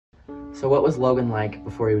So what was Logan like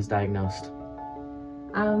before he was diagnosed?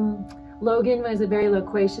 Logan was a very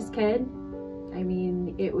loquacious kid. I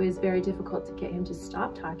mean, it was very difficult to get him to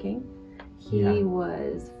stop talking. He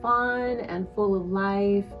was fun and full of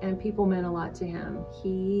life, and people meant a lot to him.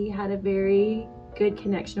 He had a very good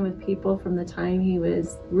connection with people from the time he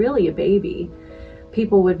was really a baby.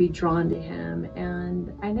 People would be drawn to him,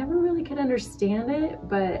 and I never really could understand it,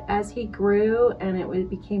 but as he grew and it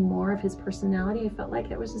became more of his personality, I felt like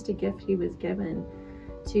it was just a gift he was given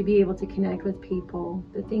to be able to connect with people.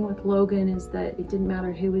 The thing with Logan is that it didn't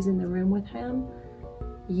matter who was in the room with him.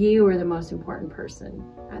 You were the most important person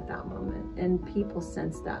at that moment, and people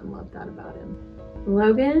sensed that and loved that about him.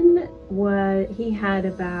 Logan, he had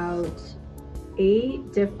about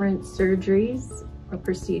 8 different surgeries or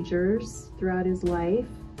procedures throughout his life.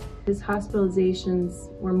 His hospitalizations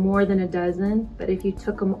were more than a dozen, but if you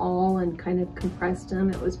took them all and kind of compressed them,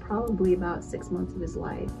 it was probably about 6 months of his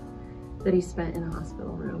life that he spent in a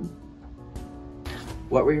hospital room.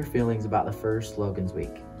 What were your feelings about the first Logan's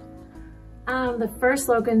Week? The first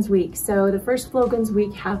Logan's Week. So the first Logan's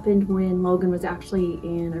Week happened when Logan was actually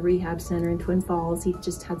in a rehab center in Twin Falls. He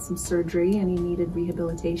just had some surgery and he needed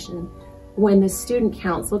rehabilitation. When the student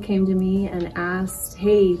council came to me and asked,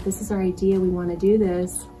 hey, this is our idea, we want to do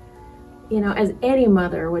this, you know, as any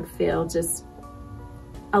mother would feel, just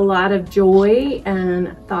a lot of joy,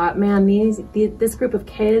 and thought, man, this group of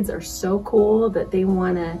kids are so cool that they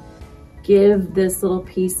want to give this little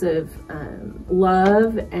piece of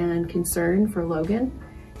love and concern for Logan.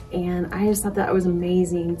 And I just thought that was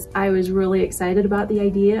amazing. I was really excited about the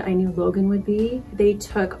idea. I knew Logan would be. They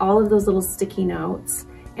took all of those little sticky notes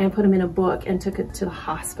and put them in a book and took it to the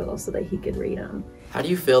hospital so that he could read them. How do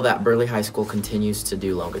you feel that Burley High School continues to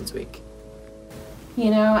do Logan's Week?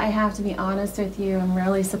 You know, I have to be honest with you, I'm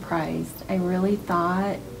really surprised. I really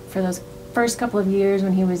thought for those first couple of years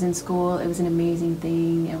when he was in school, it was an amazing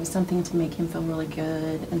thing. It was something to make him feel really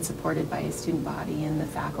good and supported by his student body and the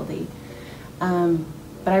faculty.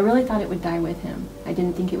 But I really thought it would die with him. I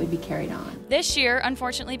didn't think it would be carried on. This year,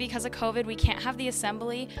 unfortunately, because of COVID, we can't have the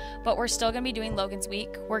assembly, but we're still gonna be doing Logan's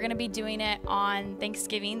Week. We're gonna be doing it on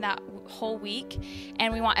Thanksgiving that whole week,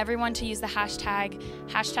 and we want everyone to use the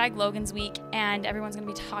hashtag Logan's Week, and everyone's gonna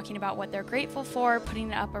be talking about what they're grateful for,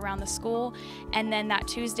 putting it up around the school, and then that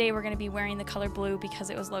Tuesday we're gonna be wearing the color blue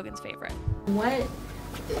because it was Logan's favorite.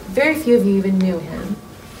 Very few of you even knew him,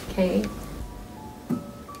 okay?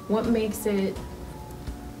 What makes it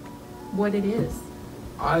what it is?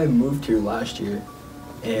 I moved here last year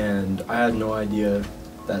and I had no idea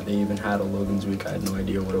that they even had a Logan's Week. I had no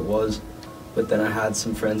idea what it was, but then I had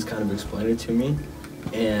some friends kind of explain it to me,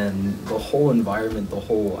 and the whole environment, the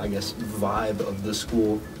whole, I guess, vibe of the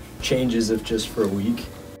school changes if just for a week.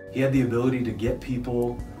 He had the ability to get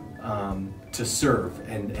people to serve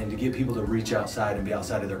and to get people to reach outside and be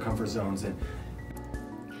outside of their comfort zones. And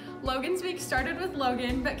Logan's Week started with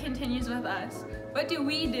Logan, but continues with us. What do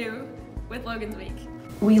we do with Logan's Week?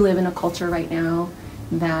 We live in a culture right now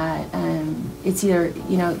that it's either,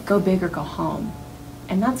 you know, go big or go home.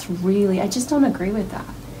 And that's really, I just don't agree with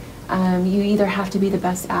that. You either have to be the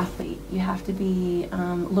best athlete, you have to be,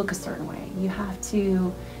 look a certain way, you have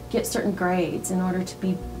to get certain grades in order to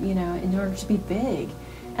be, you know, in order to be big.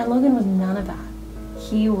 And Logan was none of that.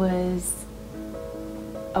 He was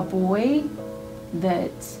a boy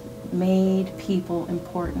that made people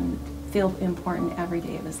important, feel important every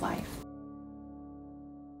day of his life.